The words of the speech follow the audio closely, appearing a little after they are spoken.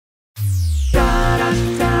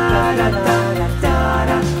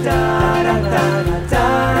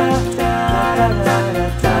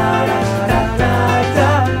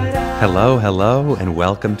Hello, and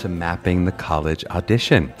welcome to Mapping the College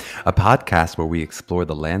Audition, a podcast where we explore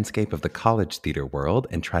the landscape of the college theater world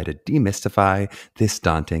and try to demystify this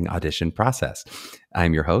daunting audition process.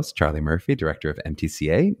 I'm your host, Charlie Murphy, Director of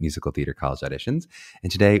MTCA, Musical Theater College Auditions, and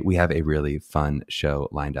today we have a really fun show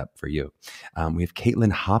lined up for you. We have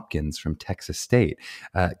Kaitlin Hopkins from Texas State.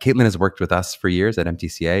 Kaitlin has worked with us for years at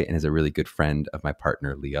MTCA and is a really good friend of my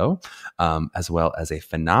partner, Leo, as well as a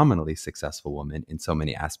phenomenally successful woman in so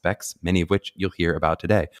many aspects, many of which you'll hear about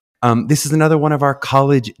today. This is another one of our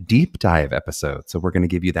college deep dive episodes. So we're going to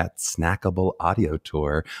give you that snackable audio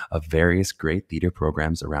tour of various great theater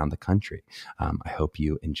programs around the country. I hope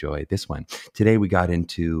you enjoy this one. Today, we got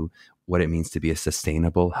into what it means to be a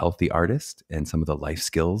sustainable, healthy artist and some of the life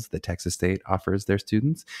skills that Texas State offers their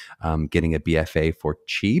students, getting a BFA for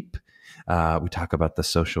cheap. We talk about the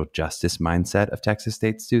social justice mindset of Texas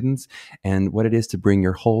State students and what it is to bring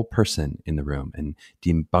your whole person in the room and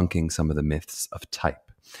debunking some of the myths of type.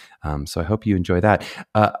 So I hope you enjoy that.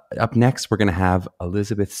 Up next, we're going to have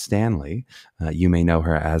Elizabeth Stanley. You may know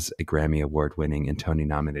her as a Grammy Award-winning and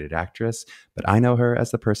Tony-nominated actress, but I know her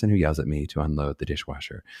as the person who yells at me to unload the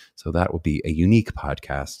dishwasher. So that will be a unique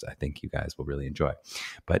podcast I think you guys will really enjoy.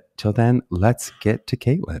 But till then, let's get to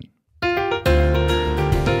Kaitlin.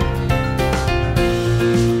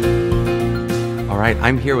 All right,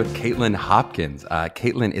 I'm here with Kaitlin Hopkins.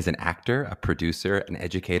 Kaitlin is an actor, a producer, an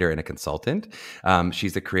educator, and a consultant.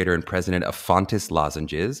 She's the creator and president of Fontis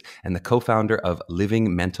Lozenges and the co-founder of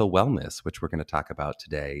Living Mental Wellness, which we're going to talk about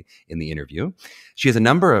today in the interview. She has a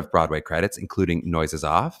number of Broadway credits, including Noises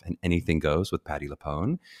Off and Anything Goes with Patti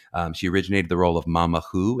LuPone. She originated the role of Mama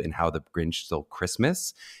Who in How the Grinch Stole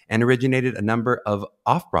Christmas and originated a number of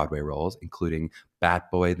off-Broadway roles, including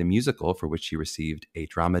Bat Boy the Musical, for which she received a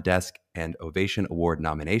Drama Desk and Ovation Award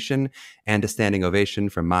nomination and a standing ovation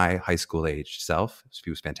from my high school age self. She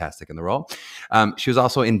was fantastic in the role. She was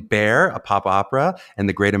also in Bear, a pop opera, and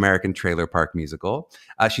the Great American Trailer Park Musical.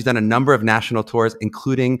 She's done a number of national tours,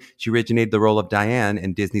 including she originated the role of Diane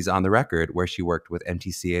in Disney's On the Record, where she worked with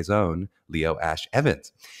MTCA's own Leo Ash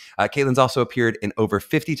Evans. Kaitlin's also appeared in over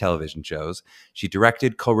 50 television shows. She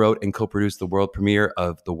directed, co-wrote, and co-produced the world premiere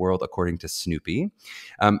of The World According to Snoopy.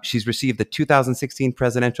 She's received the 2016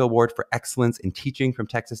 Presidential Award for Excellence in Teaching from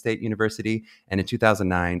Texas State University. And in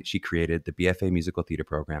 2009, she created the BFA Musical Theater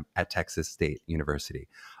program at Texas State University.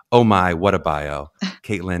 Oh my, what a bio.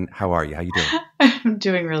 Kaitlin, how are you? How you doing? I'm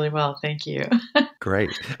doing really well. Thank you. Great.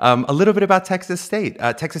 A little bit about Texas State.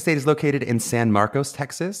 Texas State is located in San Marcos,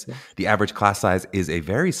 Texas. The average class size is a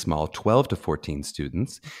very small 12 to 14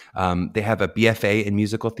 students. They have a BFA in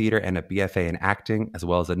musical theater and a BFA in acting, as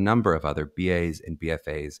well as a number of other BAs and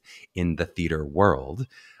BFAs in the theater world.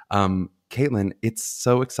 Kaitlin, it's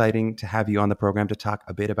so exciting to have you on the program to talk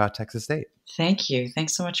a bit about Texas State. Thank you.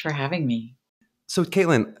 Thanks so much for having me. So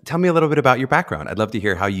Kaitlin, tell me a little bit about your background. I'd love to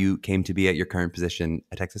hear how you came to be at your current position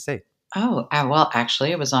at Texas State. Oh, well,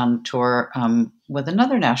 actually, I was on tour with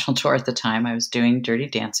another national tour at the time. I was doing Dirty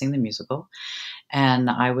Dancing, the musical. And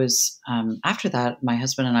I was, after that, my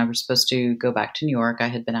husband and I were supposed to go back to New York. I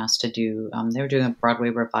had been asked to do, they were doing a Broadway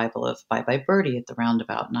revival of Bye Bye Birdie at the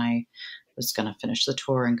Roundabout. And I was going to finish the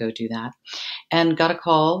tour and go do that. And got a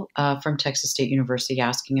call from Texas State University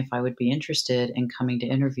asking if I would be interested in coming to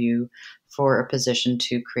interview for a position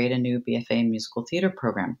to create a new BFA musical theater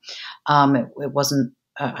program. It wasn't,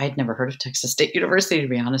 I had never heard of Texas State University, to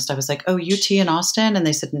be honest. I was like, oh, UT in Austin? And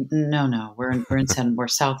they said, no, we're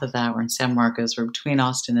south of that. We're in San Marcos. We're between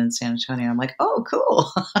Austin and San Antonio. I'm like, oh, cool.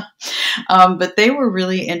 But they were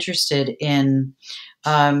really interested in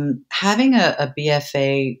having a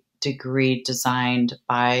BFA degree designed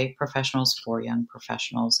by professionals for young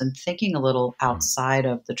professionals and thinking a little outside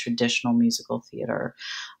of the traditional musical theater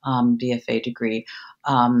BFA degree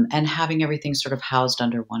and having everything sort of housed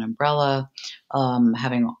under one umbrella,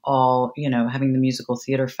 having the musical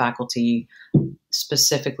theater faculty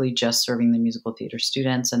specifically just serving the musical theater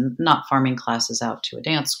students and not farming classes out to a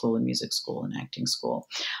dance school, a music school, and acting school,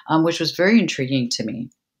 which was very intriguing to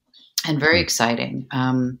me. And very exciting.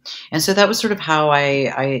 And so that was sort of how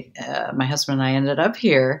my husband and I ended up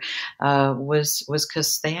here, was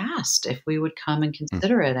because they asked if we would come and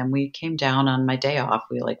consider it. And we came down on my day off.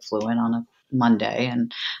 We flew in on a Monday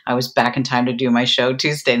and I was back in time to do my show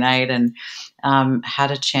Tuesday night and had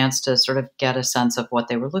a chance to sort of get a sense of what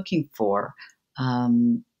they were looking for.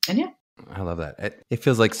 And yeah. I love that. It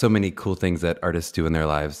feels like so many cool things that artists do in their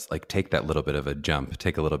lives, take that little bit of a jump,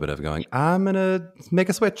 take a little bit of going, I'm going to make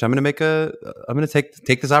a switch. I'm going to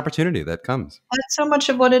take this opportunity that comes. That's so much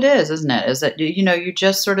of what it is, isn't it? Is that, you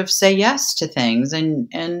just sort of say yes to things. And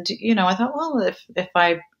I thought, well, if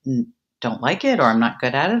I don't like it or I'm not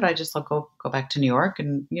good at it, I just go back to New York.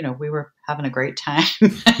 And, we were having a great time.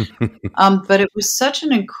 But it was such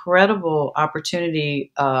an incredible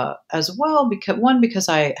opportunity as well, because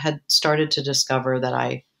I had started to discover that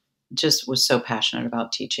I just was so passionate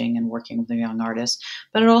about teaching and working with the young artists,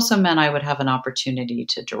 but it also meant I would have an opportunity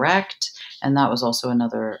to direct. And that was also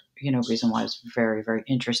another, reason why I was very, very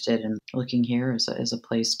interested in looking here as a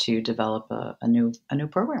place to develop a new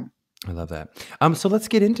program. I love that. So let's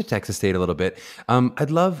get into Texas State a little bit.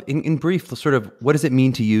 I'd love, in brief, sort of, what does it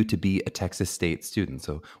mean to you to be a Texas State student?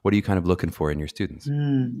 So what are you kind of looking for in your students?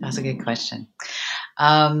 That's a good question.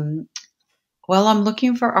 Well, I'm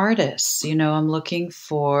looking for artists. I'm looking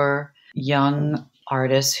for young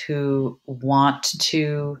artists who want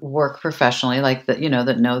to work professionally, like that,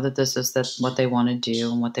 that know that that's what they want to do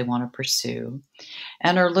and what they want to pursue,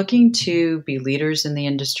 and are looking to be leaders in the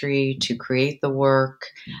industry, to create the work.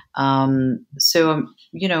 Everyone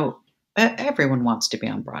wants to be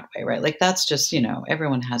on Broadway, right? Like that's just,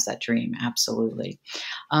 everyone has that dream. Absolutely.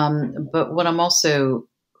 But what I'm also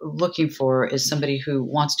looking for is somebody who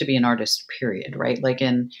wants to be an artist, period, right? Like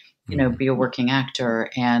be a working actor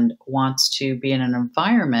and wants to be in an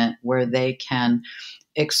environment where they can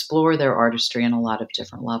explore their artistry in a lot of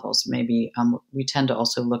different levels. Maybe we tend to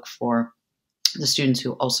also look for the students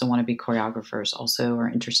who also want to be choreographers, also are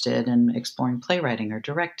interested in exploring playwriting or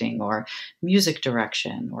directing or music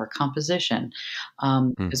direction or composition,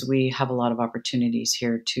 because we have a lot of opportunities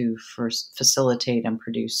here to first facilitate and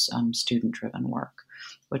produce student-driven work,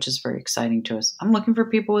 which is very exciting to us. I'm looking for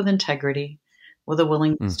people with integrity, with a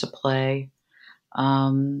willingness to play,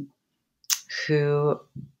 who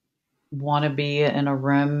want to be in a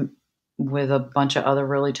room with a bunch of other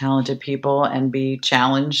really talented people and be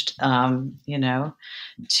challenged,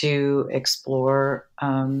 to explore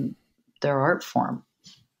their art form,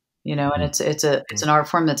 and it's an art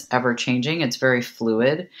form that's ever changing. It's very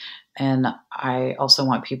fluid. And I also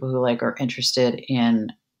want people who are interested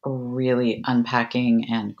in really unpacking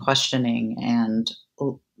and questioning and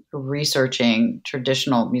researching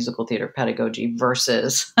traditional musical theater pedagogy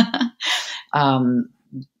versus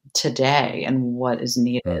today and what is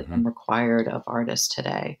needed and required of artists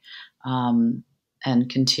today, and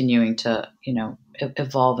continuing to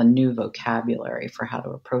evolve a new vocabulary for how to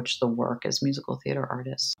approach the work as musical theater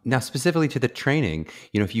artists. Now, specifically to the training,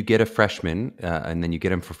 if you get a freshman and then you get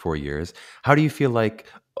them for 4 years, how do you feel like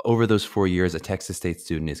over those 4 years a Texas State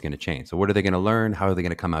student is going to change? So what are they going to learn? How are they going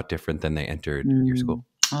to come out different than they entered your school?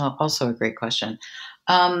 Also a great question.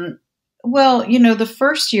 Well, the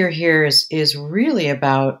first year here is really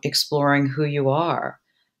about exploring who you are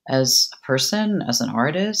as a person, as an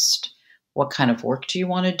artist. What kind of work do you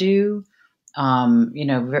want to do?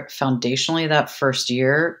 Foundationally, that first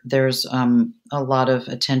year, there's a lot of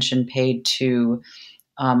attention paid to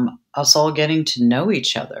us all getting to know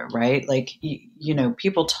each other, right? Like,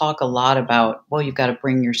 people talk a lot about, well, you've got to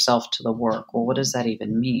bring yourself to the work. Well, what does that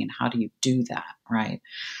even mean? How do you do that, right?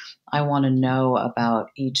 I want to know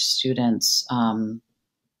about each student's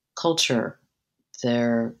culture,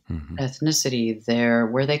 their ethnicity,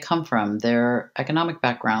 where they come from, their economic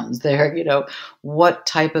backgrounds, what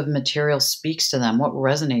type of material speaks to them, what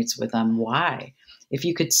resonates with them, why. If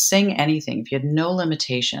you could sing anything, if you had no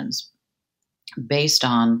limitations based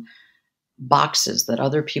on boxes that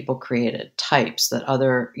other people created, types that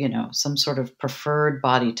other, some sort of preferred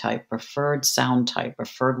body type, preferred sound type,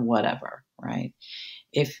 preferred whatever, right?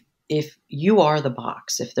 If you are the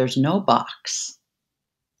box, if there's no box,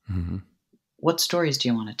 what stories do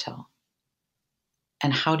you want to tell?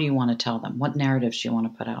 And how do you want to tell them? What narratives do you want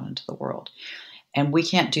to put out into the world? And we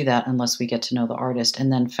can't do that unless we get to know the artist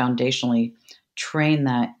and then foundationally train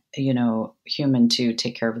that, human to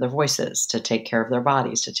take care of their voices, to take care of their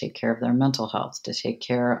bodies, to take care of their mental health, to take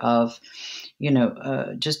care of,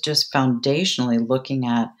 just foundationally looking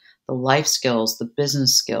at the life skills, the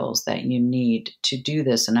business skills that you need to do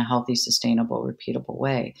this in a healthy, sustainable, repeatable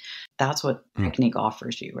way. That's what technique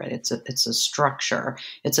offers you, right? It's a structure.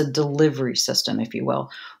 It's a delivery system, if you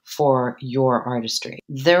will, for your artistry.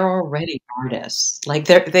 They're already artists. Like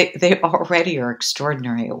they already are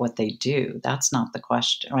extraordinary at what they do. That's not the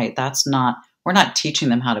question, right? We're not teaching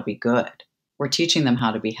them how to be good. We're teaching them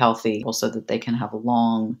how to be healthy so that they can have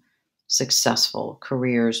long, successful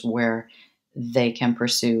careers where they can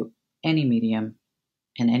pursue any medium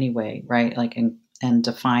in any way, right? And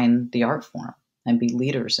define the art form. and be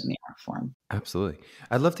leaders in the art form. Absolutely.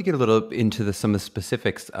 I'd love to get a little into some of the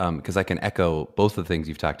specifics because I can echo both of the things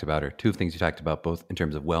you've talked about, or two things you talked about, both in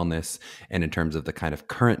terms of wellness and in terms of the kind of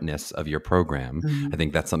currentness of your program. I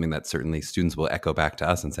think that's something that certainly students will echo back to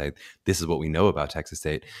us and say, this is what we know about Texas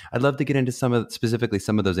State. I'd love to get into specifically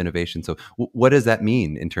some of those innovations. So what does that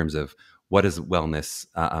mean in terms of what does wellness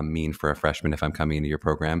mean for a freshman if I'm coming into your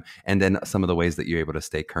program? And then some of the ways that you're able to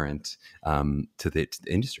stay current to the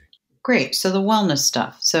industry. Great. So the wellness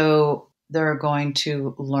stuff. So they're going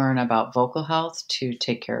to learn about vocal health, to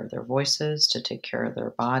take care of their voices, to take care of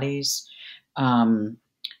their bodies,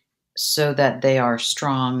 so that they are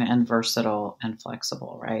strong and versatile and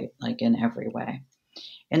flexible, right? Like in every way.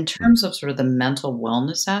 In terms of sort of the mental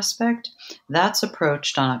wellness aspect, that's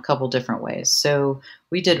approached on a couple different ways. So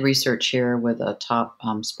we did research here with a top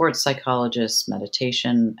sports psychologist,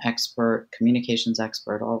 meditation expert, communications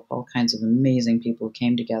expert, all kinds of amazing people who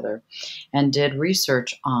came together and did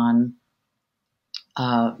research on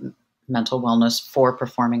mental wellness for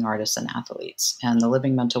performing artists and athletes. And the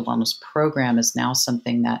Living Mental Wellness Program is now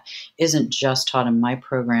something that isn't just taught in my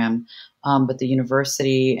program, but the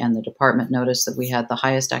university and the department noticed that we had the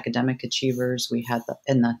highest academic achievers we had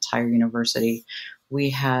in the entire university. We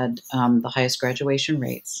had the highest graduation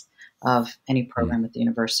rates of any program at the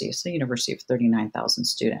university. It's a university of 39,000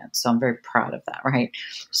 students. So I'm very proud of that, right?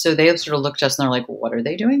 So they sort of looked at us and they're like, well, what are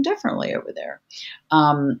they doing differently over there?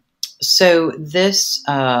 So this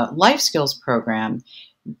life skills program,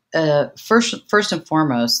 first and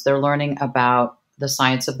foremost, they're learning about the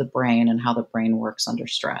science of the brain and how the brain works under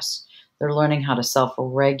stress. They're learning how to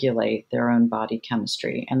self-regulate their own body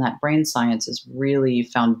chemistry. And that brain science is really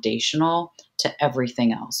foundational to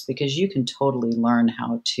everything else, because you can totally learn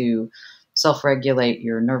how to self-regulate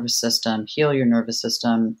your nervous system, heal your nervous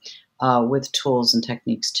system, with tools and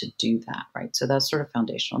techniques to do that, right? So that's sort of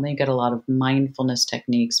foundational. And then you get a lot of mindfulness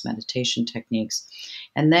techniques, meditation techniques.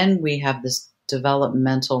 And then we have this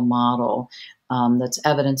developmental model that's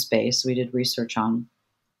evidence-based, we did research on,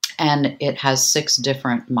 and it has 6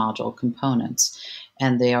 different module components.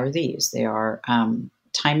 And they are these. They are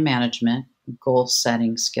time management,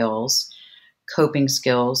 goal-setting skills, coping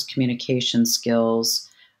skills, communication skills,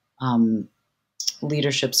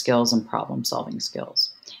 leadership skills, and problem-solving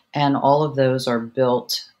skills. And all of those are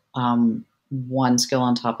built one skill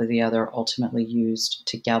on top of the other, ultimately used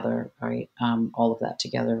together, right? All of that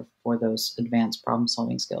together for those advanced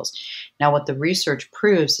problem-solving skills. Now, what the research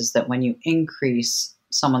proves is that when you increase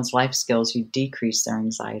someone's life skills, you decrease their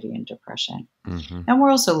anxiety and depression. And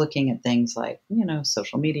we're also looking at things like,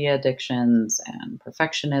 social media addictions and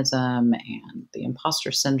perfectionism and the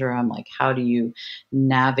imposter syndrome. Like, how do you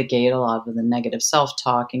navigate a lot of the negative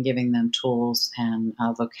self-talk, and giving them tools and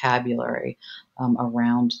vocabulary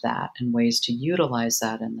around that, and ways to utilize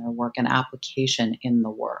that in their work and application in the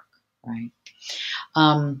work, right?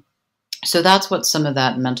 So that's what some of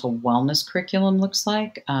that mental wellness curriculum looks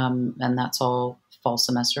like. And that's all fall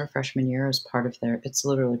semester, freshman year, is part of it's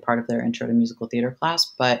literally part of their intro to musical theater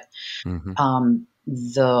class. But all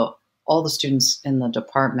the students in the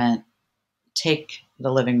department take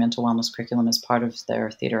the Living Mental Wellness curriculum as part of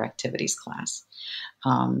their theater activities class.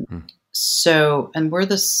 So, and we're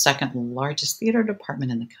the second largest theater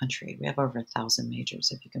department in the country. We have over 1,000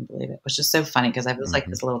 majors, if you can believe it, which is so funny because I was like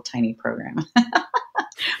this little tiny program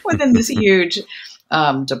within this huge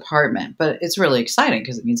department. But it's really exciting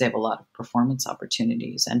because it means they have a lot of performance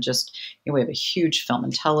opportunities, and just, we have a huge film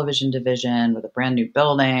and television division with a brand new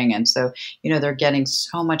building. And so, they're getting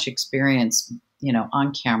so much experience,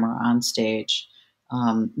 on camera, on stage,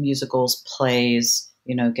 musicals, plays,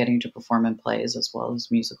 getting to perform in plays as well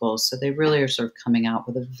as musicals. So they really are sort of coming out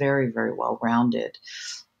with a very, very well-rounded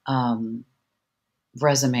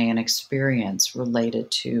resume and experience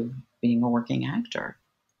related to being a working actor.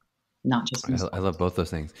 Not just I love both those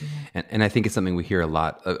things. And I think it's something we hear a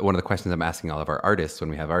lot. One of the questions I'm asking all of our artists when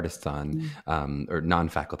we have artists on, or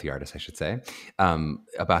non-faculty artists, I should say,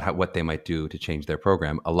 about what they might do to change their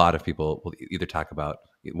program. A lot of people will either talk about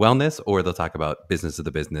wellness, or they'll talk about business of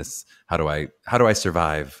the business. How do I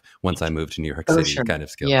survive once I move to New York City? Sure. Kind of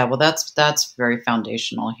skills. Yeah, well, that's very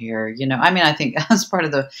foundational here. I think that's part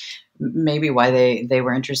of maybe why they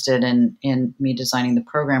were interested in me designing the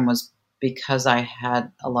program, was because I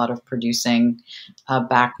had a lot of producing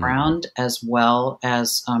background as well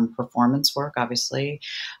as performance work, obviously.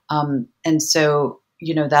 And so,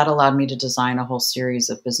 that allowed me to design a whole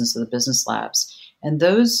series of business of the business labs. And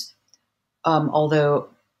those, although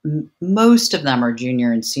most of them are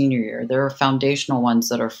junior and senior year, there are foundational ones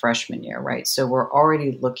that are freshman year, right? So we're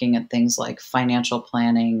already looking at things like financial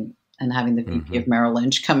planning and having the VP Mm-hmm. of Merrill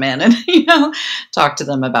Lynch come in and, talk to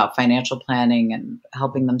them about financial planning and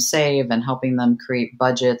helping them save and helping them create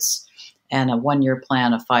budgets and a 1-year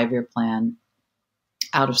plan, a 5-year plan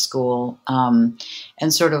out of school,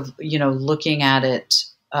 and sort of, looking at it,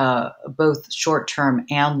 both short-term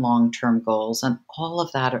and long-term goals. And all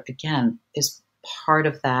of that, again, is part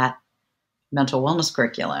of that mental wellness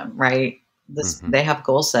curriculum, right? They have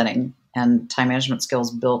goal setting and time management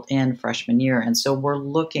skills built in freshman year. And so we're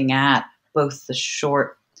looking at both the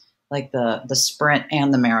short, like the sprint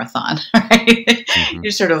and the marathon, right? Mm-hmm.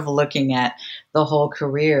 You're sort of looking at the whole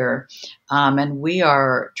career. And we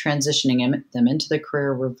are transitioning them into the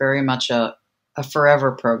career. We're very much a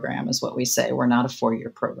forever program is what we say. We're not a 4-year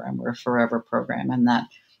program. We're a forever program. And that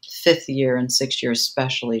 5th year and 6th year,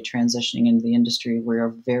 especially transitioning into the industry, we are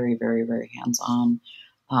very, very, very hands-on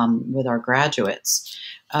with our graduates.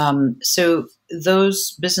 So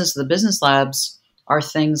those the business labs are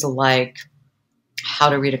things like how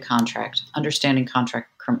to read a contract, understanding contract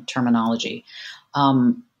terminology,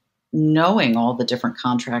 knowing all the different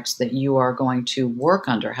contracts that you are going to work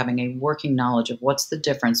under, having a working knowledge of what's the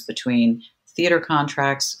difference between theater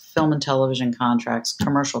contracts, film and television contracts,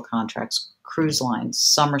 commercial contracts, cruise lines,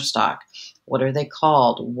 summer stock. What are they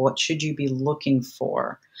called? What should you be looking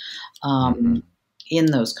for in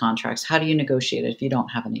those contracts? How do you negotiate it if you don't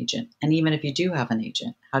have an agent? And even if you do have an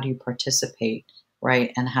agent, how do you participate,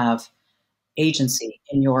 right, and have agency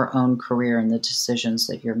in your own career and the decisions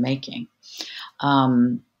that you're making?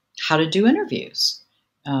 How to do interviews,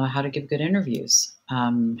 how to give good interviews,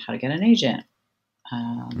 how to get an agent.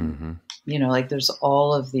 There's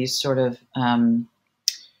all of these sort of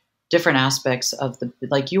different aspects of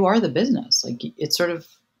you are the business. Like it's sort of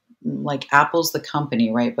like Apple's the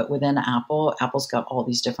company, right? But within Apple's got all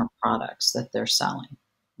these different products that they're selling,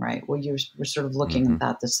 right? Well, we're sort of looking at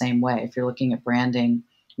that the same way. If you're looking at branding,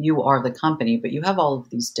 you are the company, but you have all of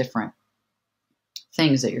these different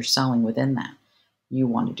things that you're selling within that. You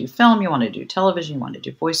want to do film, you want to do television, you want to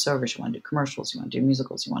do voiceovers, you want to do commercials, you want to do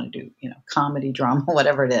musicals, you want to do, comedy, drama,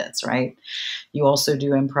 whatever it is, right? You also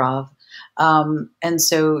do improv. And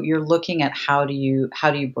so you're looking at how do you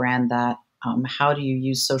brand that? How do you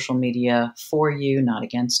use social media for you, not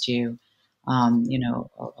against you? A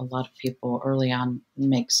lot of people early on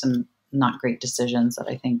make some not great decisions that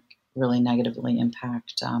I think really negatively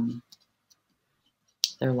impact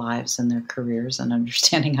their lives and their careers, and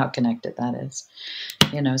understanding how connected that is.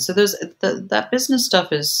 So that business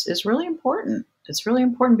stuff is really important. It's really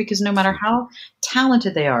important because no matter how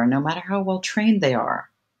talented they are, no matter how well trained they are,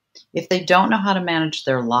 if they don't know how to manage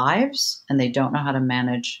their lives and they don't know how to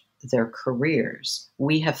manage their careers,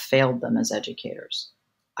 we have failed them as educators.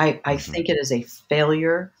 I think it is a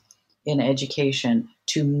failure in education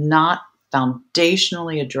to not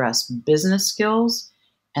foundationally address business skills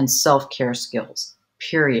and self-care skills.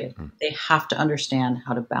 Period. They have to understand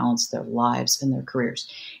how to balance their lives and their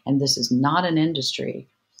careers. And this is not an industry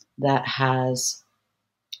that has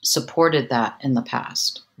supported that in the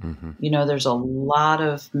past. There's a lot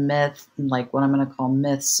of myth, like what I'm going to call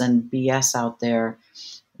myths and BS out there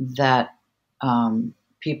that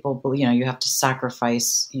people believe, you have to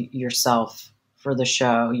sacrifice yourself for the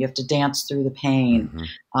show. You have to dance through the pain.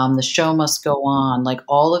 The show must go on. Like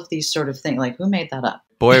all of these sort of things. Like who made that up?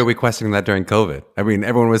 Boy, are we questioning that during COVID. I mean,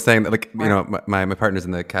 everyone was saying that, my partner's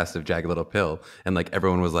in the cast of Jagged Little Pill, and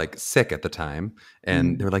everyone was sick at the time.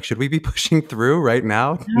 And they were like, should we be pushing through right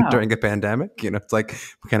now during a pandemic? It's like,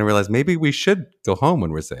 we kind of realized maybe we should go home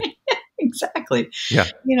when we're sick. Exactly. Yeah.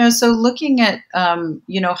 So looking at,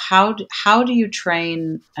 how do you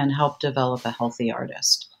train and help develop a healthy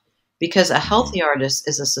artist? Because a healthy artist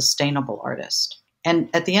is a sustainable artist. And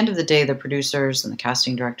at the end of the day, the producers and the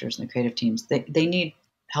casting directors and the creative teams, they need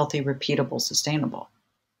healthy, repeatable, sustainable,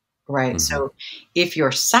 right? So if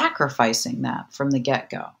you're sacrificing that from the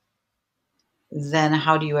get-go, then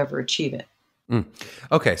how do you ever achieve it?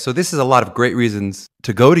 Okay, so this is a lot of great reasons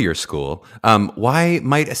to go to your school. Why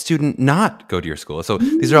might a student not go to your school? So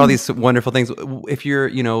these are all these wonderful things. If you're,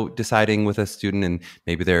 deciding with a student, and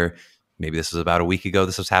maybe this was about a week ago,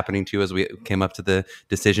 this was happening to you as we came up to the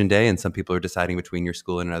decision day, and some people are deciding between your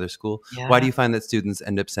school and another school. Yeah. Why do you find that students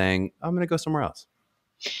end up saying, I'm going to go somewhere else?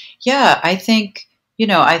 Yeah, I think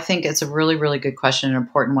it's a really, really good question, an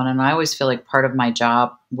important one. And I always feel like part of my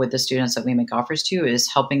job with the students that we make offers to is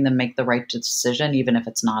helping them make the right decision, even if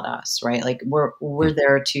it's not us, right? Like we're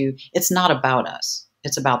there it's not about us,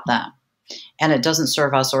 it's about them. And it doesn't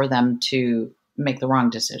serve us or them to make the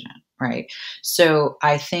wrong decision, right? So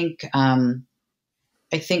I think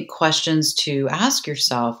questions to ask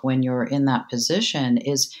yourself when you're in that position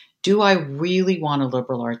is, do I really want a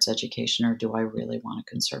liberal arts education or do I really want a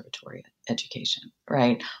conservatory education,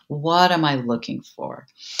 right? What am I looking for?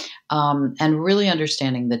 And really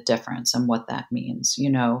understanding the difference and what that means.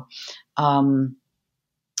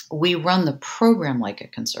 We run the program like a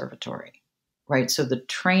conservatory, right? So the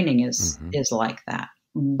training is like that.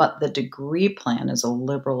 But the degree plan is a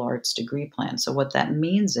liberal arts degree plan. So what that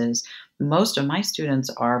means is most of my students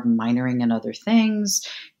are minoring in other things.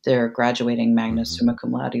 They're graduating magna summa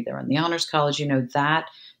cum laude. They're in the honors college. That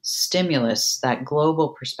stimulus, that global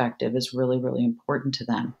perspective is really, really important to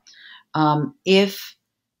them. If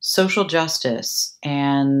social justice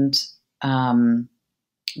and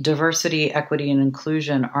diversity, equity, and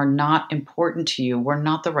inclusion are not important to you, we're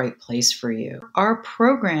not the right place for you. Our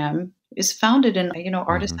program is founded in,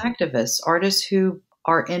 artist activists, artists who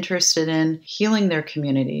are interested in healing their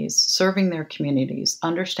communities, serving their communities,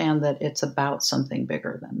 understand that it's about something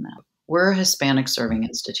bigger than them. We're a Hispanic serving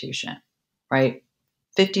institution, right?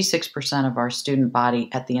 56% of our student body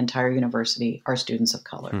at the entire university are students of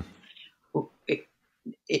color.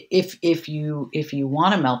 If you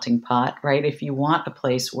want a melting pot, right? If you want a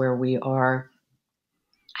place where we are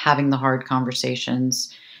having the hard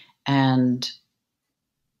conversations and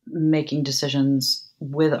making decisions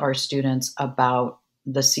with our students about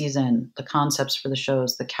the season, the concepts for the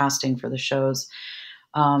shows, the casting for the shows,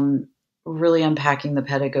 really unpacking the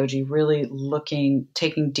pedagogy, really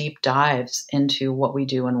taking deep dives into what we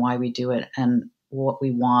do and why we do it and what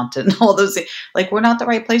we want and all those things. Like, we're not the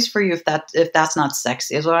right place for you if that's not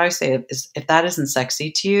sexy. Is what I say. If that isn't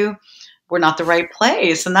sexy to you, we're not the right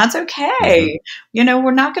place, and that's okay.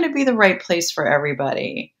 We're not going to be the right place for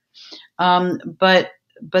everybody.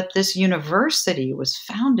 But this university was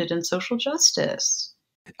founded in social justice.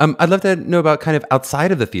 I'd love to know about kind of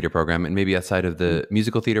outside of the theater program and maybe outside of the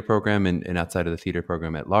musical theater program and outside of the theater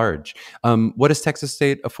program at large. What does Texas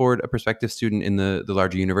State afford a prospective student in the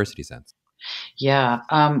larger university sense? Yeah.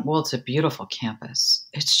 Well, it's a beautiful campus.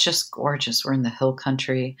 It's just gorgeous. We're in the hill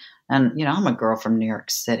country. And, I'm a girl from New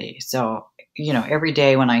York City. So, every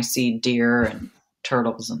day when I see deer and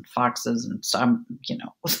turtles and foxes and some,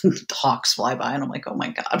 hawks fly by and I'm like, oh my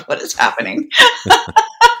God, what is happening?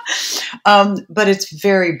 But it's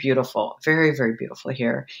very beautiful, very, very beautiful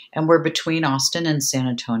here. And we're between Austin and San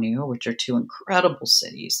Antonio, which are two incredible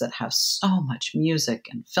cities that have so much music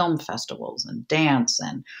and film festivals and dance.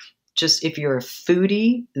 And just, if you're a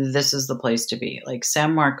foodie, this is the place to be. Like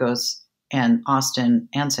San Marcos and Austin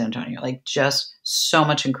and San Antonio, like just so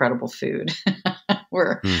much incredible food.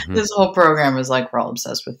 This whole program is like, we're all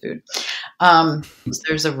obsessed with food. So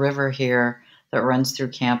there's a river here that runs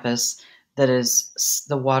through campus that is,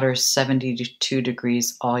 the water's 72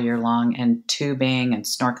 degrees all year long, and tubing and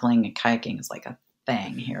snorkeling and kayaking is like a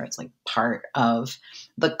thing here. It's like part of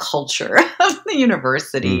the culture of the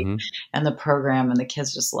university and the program, and the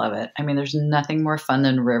kids just love it. I mean, there's nothing more fun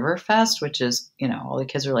than Riverfest, which is, all the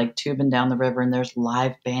kids are like tubing down the river, and there's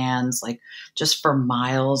live bands like just for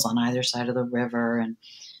miles on either side of the river, and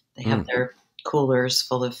they have their coolers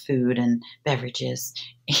full of food and beverages,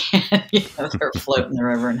 and they're floating the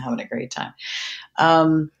river and having a great time.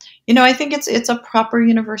 I think it's a proper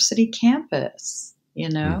university campus,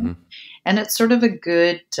 and it's sort of a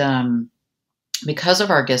good, because of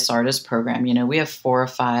our guest artist program, we have 4 or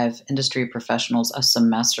 5 industry professionals a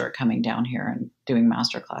semester coming down here and doing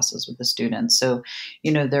master classes with the students. So,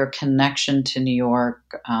 their connection to New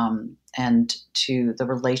York and to the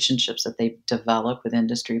relationships that they develop with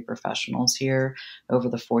industry professionals here over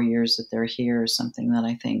the 4 years that they're here is something that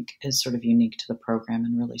I think is sort of unique to the program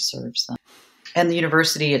and really serves them. And the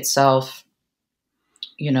university itself,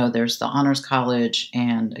 there's the honors college.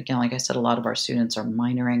 And again, like I said, a lot of our students are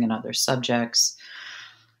minoring in other subjects.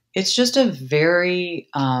 It's just a very,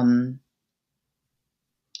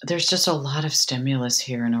 there's just a lot of stimulus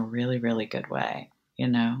here in a really, really good way.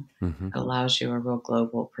 It allows you a real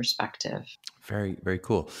global perspective. Very, very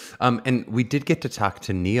cool. And we did get to talk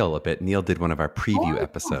to Neil a bit. Neil did one of our preview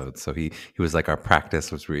episodes. So he was like our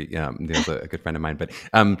practice, was Neil's a good friend of mine. But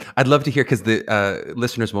I'd love to hear, because the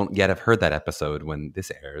listeners won't yet have heard that episode when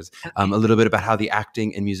this airs, a little bit about how the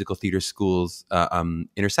acting and musical theater schools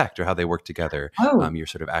intersect, or how they work together. Your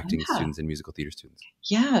sort of acting students and musical theater students.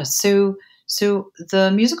 Yeah. So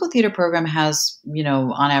the musical theater program has,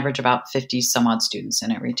 on average about 50 some odd students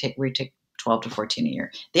in it. We take 12 to 14 a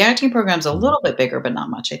year. The acting program's a little bit bigger, but not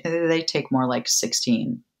much. I think they take more like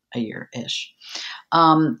 16 a year-ish.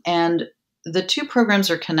 And the two programs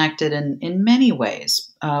are connected in many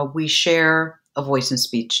ways. We share a voice and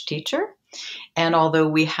speech teacher. And although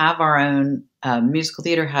we have our own, musical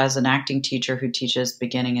theater has an acting teacher who teaches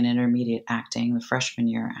beginning and intermediate acting, the freshman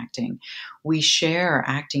year acting. We share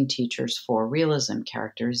acting teachers for realism,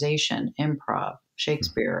 characterization, improv,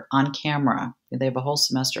 Shakespeare, on camera. They have a whole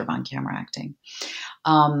semester of on camera acting.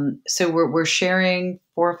 So we're sharing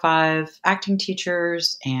 4 or 5 acting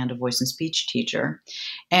teachers and a voice and speech teacher,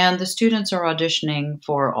 and the students are auditioning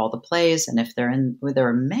for all the plays. And if there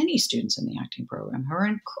are many students in the acting program who are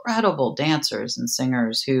incredible dancers and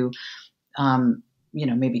singers who,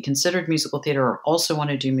 maybe considered musical theater or also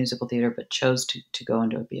want to do musical theater, but chose to go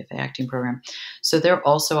into a BFA acting program. So they're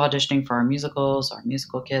also auditioning for our musicals. Our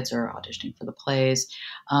musical kids are auditioning for the plays.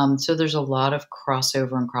 So there's a lot of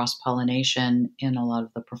crossover and cross-pollination in a lot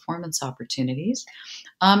of the performance opportunities.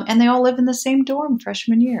 And they all live in the same dorm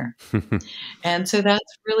freshman year. And so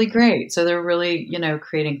that's really great. So they're really,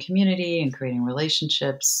 creating community and creating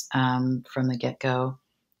relationships from the get-go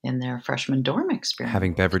in their freshman dorm experience.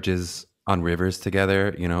 Having beverages on rivers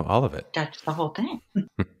together, all of it. That's the whole thing.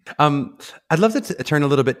 I'd love to turn a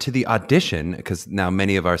little bit to the audition, because now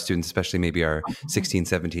many of our students, especially maybe our 16,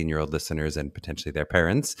 17-year-old listeners and potentially their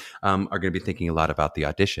parents, are going to be thinking a lot about the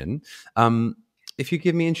audition. If you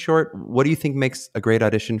give me in short, what do you think makes a great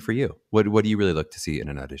audition for you? What do you really look to see in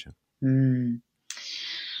an audition?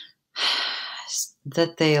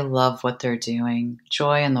 That they love what they're doing.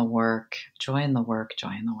 Joy in the work,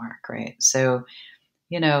 right? So,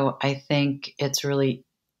 I think it's really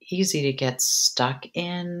easy to get stuck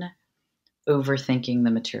in overthinking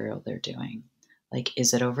the material they're doing. Like,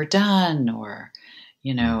 is it overdone? Or,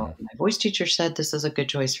 my voice teacher said this is a good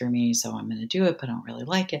choice for me, so I'm going to do it, but I don't really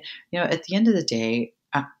like it. At the end of the day,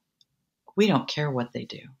 we don't care what they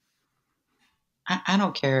do. I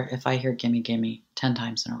don't care if I hear gimme, gimme 10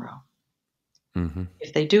 times in a row. Mm-hmm.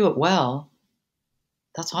 If they do it well,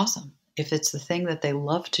 that's awesome. If it's the thing that they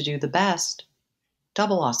love to do the best,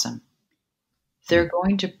 double awesome. They're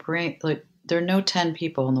going to bring, there are no 10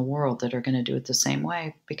 people in the world that are going to do it the same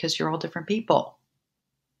way, because you're all different people.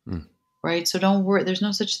 Right? So don't worry. There's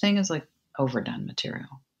no such thing as overdone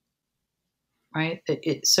material. Right?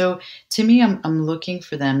 So to me, I'm looking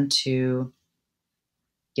for them to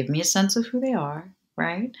give me a sense of who they are,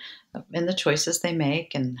 right? And the choices they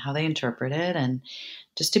make and how they interpret it, and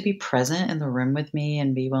just to be present in the room with me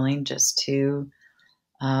and be willing just to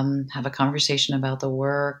have a conversation about the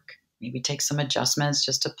work, maybe take some adjustments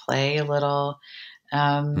just to play a little,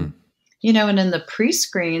 and in the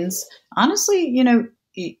pre-screens, honestly,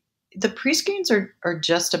 the pre-screens are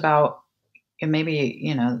just about, and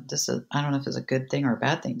maybe, this is, I don't know if it's a good thing or a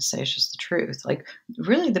bad thing to say, it's just the truth.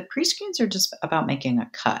 Really, the pre-screens are just about making a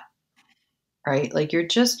cut, right?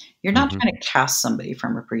 You're not trying to cast somebody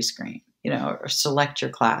from a pre-screen, or select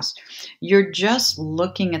your class. You're just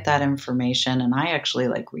looking at that information. And I actually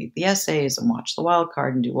read the essays and watch the wild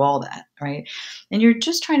card and do all that, right? And you're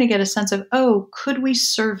just trying to get a sense of, could we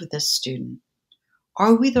serve this student?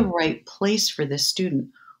 Are we the right place for this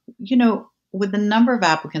student? With the number of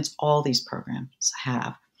applicants all these programs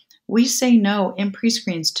have, we say no in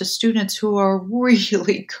pre-screens to students who are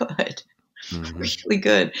really good. Really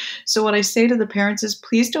good. So what I say to the parents is,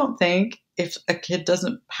 please don't think if a kid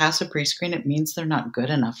doesn't pass a pre-screen, it means they're not good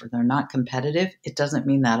enough or they're not competitive. It doesn't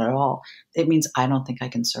mean that at all. It means I don't think I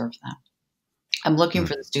can serve them. I'm looking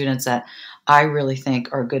for the students that I really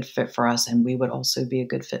think are a good fit for us, and we would also be a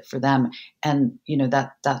good fit for them. And,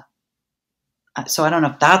 so I don't know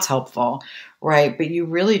if that's helpful, right? But you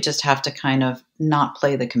really just have to kind of not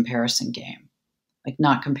play the comparison game.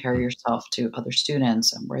 Not compare yourself to other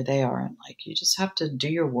students and where they are. And you just have to do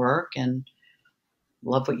your work and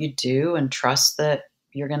love what you do and trust that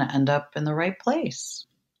you're going to end up in the right place.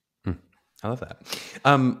 I love that.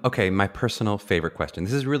 Okay, my personal favorite question.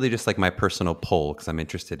 This is really just my personal poll, because I'm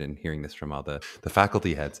interested in hearing this from all the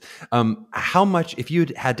faculty heads. How much, if you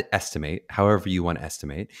had to estimate, however you want to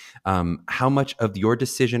estimate, how much of your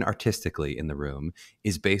decision artistically in the room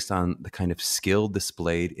is based on the kind of skill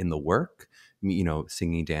displayed in the work,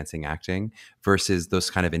 singing, dancing, acting, versus those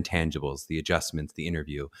kind of intangibles, the adjustments, the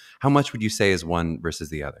interview? How much would you say is one versus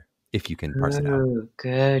the other, if you can parse it out?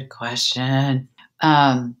 Good question.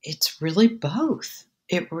 It's really both.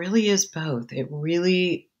 It really is both. It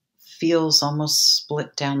really feels almost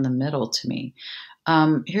split down the middle to me.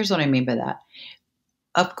 Here's what I mean by that.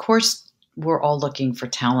 Of course, we're all looking for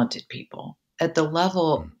talented people. At the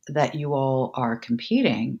level that you all are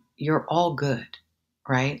competing, you're all good,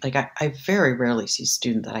 right? I very rarely see a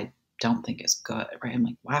student that I don't think is good, right?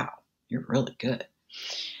 I'm wow, you're really good.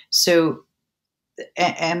 So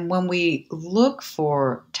and when we look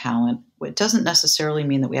for talent, it doesn't necessarily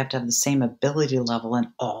mean that we have to have the same ability level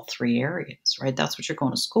in all three areas, right? That's what you're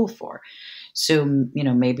going to school for. So,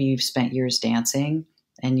 maybe you've spent years dancing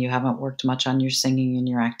and you haven't worked much on your singing and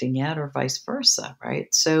your acting yet, or vice versa,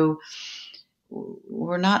 right? So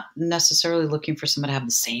we're not necessarily looking for someone to have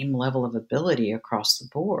the same level of ability across the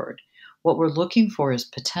board. What we're looking for is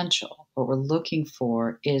potential. What we're looking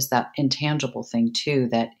for is that intangible thing too,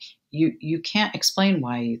 that you can't explain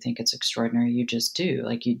why you think it's extraordinary. You just do.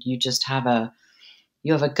 Like you just have a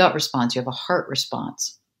gut response. You have a heart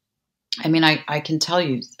response. I mean, I can tell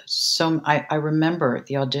you I remember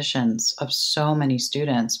the auditions of so many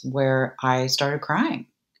students where I started crying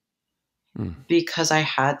because I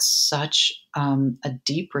had such a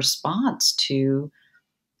deep response to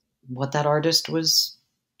what that artist was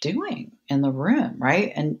doing in the room,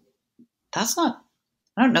 right? And that's not,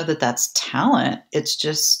 I don't know that that's talent. It's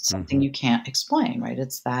just something you can't explain, right?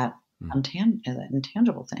 It's that that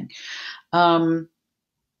intangible thing.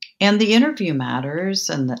 And the interview matters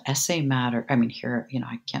and the essay matter. I mean, here,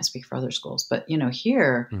 I can't speak for other schools, but,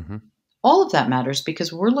 here, all of that matters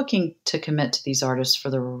because we're looking to commit to these artists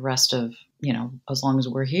for the rest of, as long as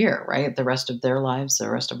we're here, right? The rest of their lives,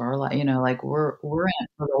 the rest of our life, like we're in it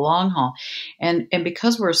for the long haul. And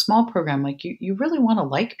because we're a small program, like you really want to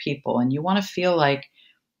like people and you want to feel like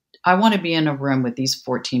I want to be in a room with these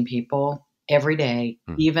 14 people every day,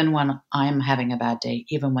 even when I'm having a bad day,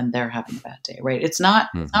 even when they're having a bad day, right? It's not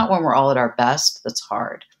when we're all at our best that's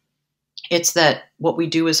hard. It's that what we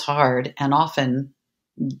do is hard and often,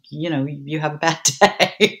 you have a bad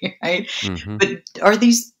day, right? But are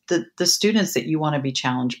these the students that you want to be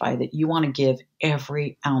challenged by, that you want to give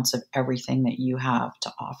every ounce of everything that you have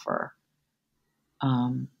to offer?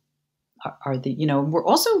 Are the, we're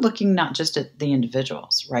also looking not just at the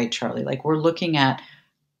individuals, right, Charlie? Like we're looking at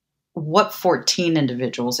what 14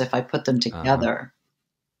 individuals, if I put them together,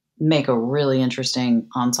 make a really interesting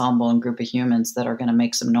ensemble and group of humans that are going to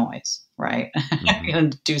make some noise, right?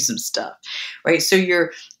 And do some stuff, right? So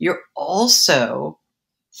you're also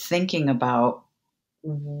thinking about,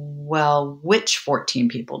 well, which 14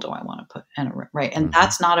 people do I want to put in a room, right? And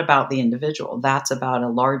that's not about the individual. That's about a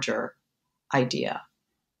larger idea.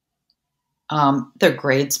 Their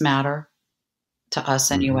grades matter to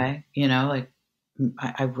us anyway, like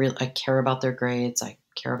I care about their grades. I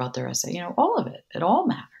care about their essay, all of it. It all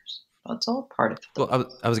matters. That's all part of it.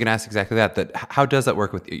 Well, I was going to ask exactly that how does that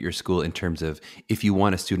work with your school in terms of if you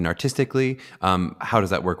want a student artistically, how does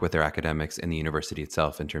that work with their academics and the university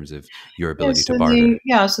itself in terms of your ability to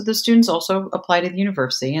barter? So the students also apply to the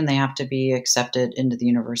university and they have to be accepted into the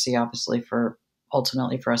university, obviously,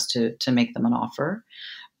 ultimately for us to make them an offer.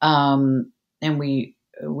 And we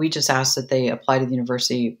just ask that they apply to the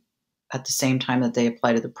university at the same time that they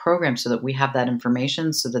apply to the program so that we have that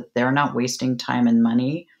information so that they're not wasting time and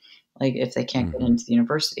money, like if they can't get into the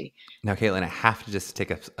university. Now, Kaitlin, I have to just take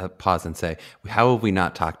a pause and say, how have we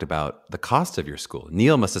not talked about the cost of your school?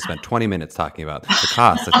 Neil must have spent 20 minutes talking about the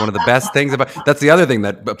cost. That's one of the best things that's the other thing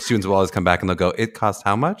that students will always come back and they'll go, it costs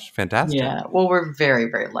how much? Fantastic. Yeah. Well, we're very,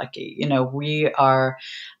 very lucky. We are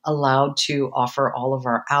allowed to offer all of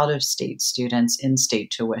our out-of-state students in-state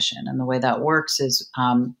tuition. And the way that works is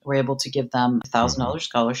we're able to give them a $1,000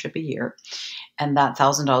 scholarship a year. And that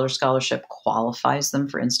 $1,000 scholarship qualifies them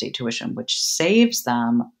for in-state tuition, which saves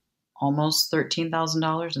them almost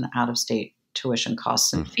 $13,000 in out-of-state tuition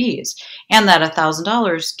costs and fees. And that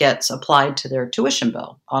 $1,000 gets applied to their tuition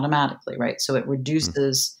bill automatically, right? So it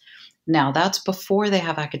reduces. Now, that's before they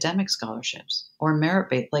have academic scholarships or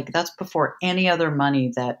merit-based. Like that's before any other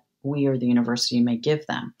money that we or the university may give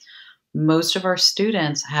them. Most of our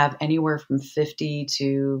students have anywhere from 50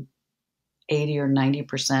 to 80 or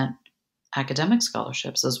 90% academic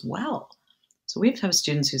scholarships as well. So we have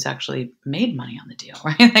students who's actually made money on the deal,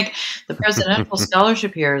 right? Like the presidential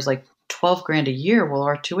scholarship here is like $12,000 a year. Well,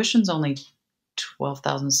 our tuition's only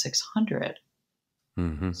 $12,600.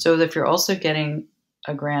 So if you're also getting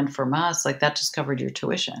 $1,000 from us, like that just covered your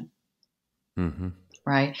tuition,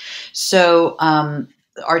 right? So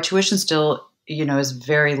our tuition still, is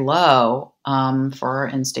very low for our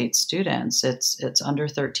in-state students. It's under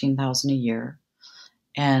 $13,000 a year.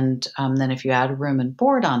 And then if you add room and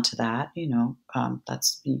board onto that,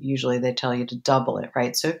 that's usually they tell you to double it,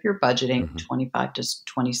 right? So if you're budgeting 25 to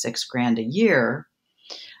 26 grand a year,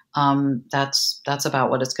 that's about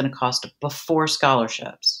what it's going to cost before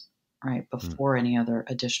scholarships, right? Before any other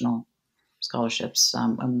additional scholarships.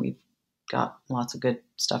 And we've got lots of good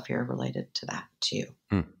stuff here related to that too.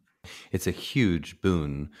 It's a huge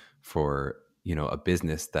boon for a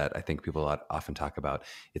business that I think people often talk about.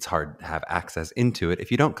 It's hard to have access into it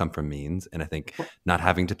if you don't come from means. And I think not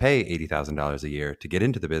having to pay $80,000 a year to get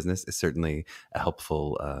into the business is certainly a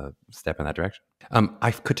helpful step in that direction.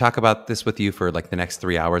 I could talk about this with you for like the next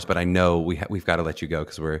 3 hours, but I know we've got to let you go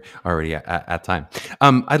because we're already at time.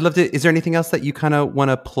 I'd love to. Is there anything else that you kind of want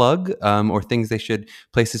to plug, or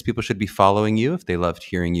places people should be following you if they loved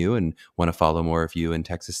hearing you and want to follow more of you in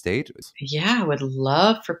Texas State? Yeah, I would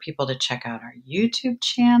love for people to check out our YouTube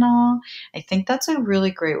channel. I think that's a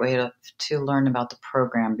really great way to learn about the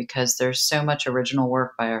program, because there's so much original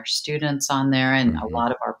work by our students on there and a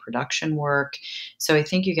lot of our production work. So I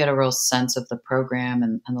think you get a real sense of the program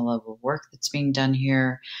and the level of work that's being done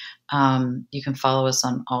here. You can follow us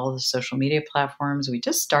on all the social media platforms. We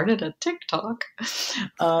just started a TikTok.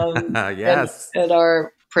 Yes. And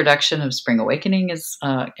our production of Spring Awakening is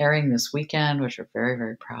airing this weekend, which we're very,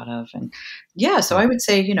 very proud of. And yeah, so I would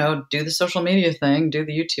say, do the social media thing, do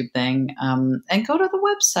the YouTube thing, and go to the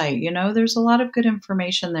website. There's a lot of good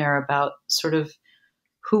information there about sort of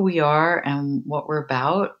who we are and what we're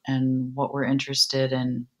about and what we're interested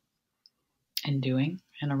in doing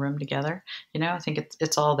in a room together. I think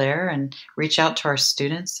it's all there, and reach out to our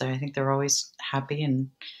students. I think they're always happy and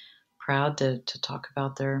proud to talk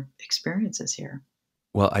about their experiences here.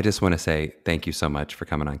 Well, I just want to say thank you so much for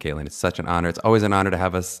coming on, Kaitlin. It's such an honor. It's always an honor to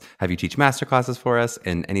have you teach master classes for us.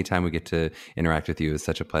 And anytime we get to interact with you is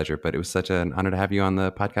such a pleasure. But it was such an honor to have you on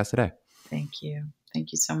the podcast today. Thank you.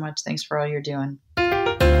 Thank you so much. Thanks for all you're doing.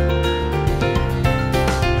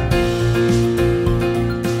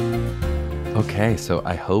 Okay, so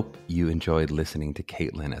I hope you enjoyed listening to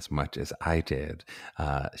Kaitlin as much as I did.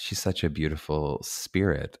 She's such a beautiful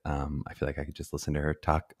spirit. I feel like I could just listen to her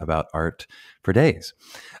talk about art for days.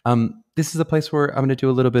 This is a place where I'm going to do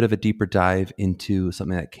a little bit of a deeper dive into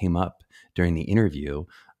something that came up during the interview.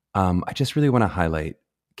 I just really want to highlight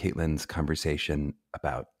Kaitlin's conversation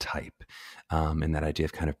about type, and that idea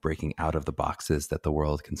of kind of breaking out of the boxes that the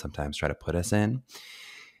world can sometimes try to put us in.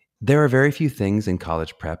 There are very few things in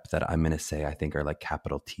college prep that I'm going to say I think are like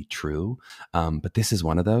capital T true. But this is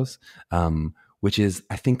one of those, which is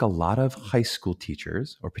I think a lot of high school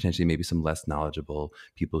teachers, or potentially maybe some less knowledgeable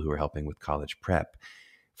people who are helping with college prep,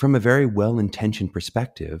 from a very well-intentioned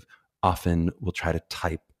perspective, often will try to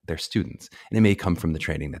type their students. And it may come from the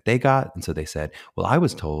training that they got. And so they said, well, I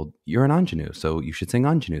was told you're an ingenue, so you should sing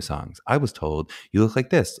ingenue songs. I was told you look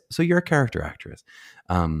like this, so you're a character actress.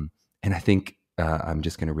 And I think I'm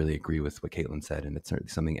just going to really agree with what Kaitlin said. And it's certainly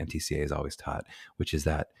something MTCA has always taught, which is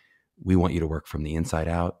that we want you to work from the inside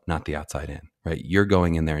out, not the outside in, right? You're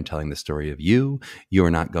going in there and telling the story of you. You are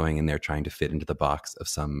not going in there trying to fit into the box of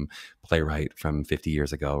some playwright from 50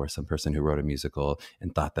 years ago, or some person who wrote a musical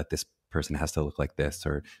and thought that this person has to look like this,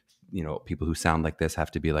 or, people who sound like this have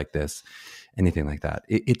to be like this, anything like that.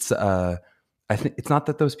 I think it's not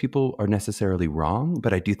that those people are necessarily wrong,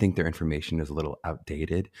 but I do think their information is a little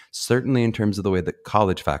outdated, certainly in terms of the way that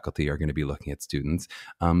college faculty are going to be looking at students,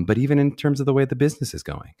 but even in terms of the way the business is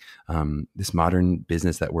going. This modern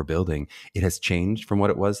business that we're building, it has changed from what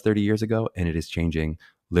it was 30 years ago, and it is changing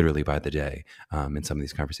literally by the day in some of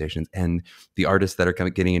these conversations. And the artists that are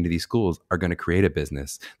getting into these schools are going to create a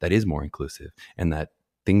business that is more inclusive and that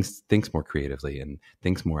thinks more creatively and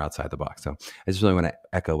thinks more outside the box. So I just really want to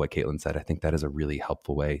echo what Kaitlin said. I think that is a really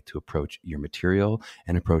helpful way to approach your material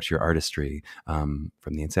and approach your artistry from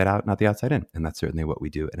the inside out, not the outside in. And that's certainly what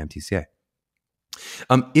we do at MTCA.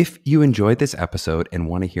 If you enjoyed this episode and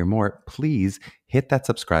want to hear more, please hit that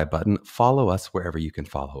subscribe button. Follow us wherever you can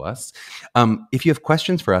follow us. If you have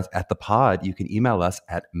questions for us at the pod, you can email us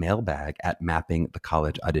at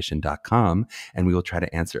mailbag@mappingthecollegeaudition.com, and we will try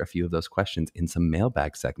to answer a few of those questions in some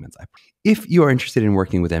mailbag segments. If you are interested in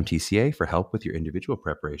working with MTCA for help with your individual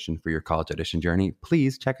preparation for your college audition journey,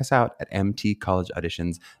 please check us out at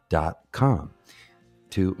mtcollegeauditions.com.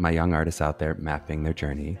 To my young artists out there mapping their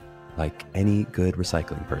journey, like any good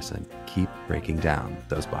recycling person, keep breaking down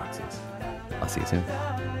those boxes. I'll see you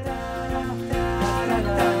soon.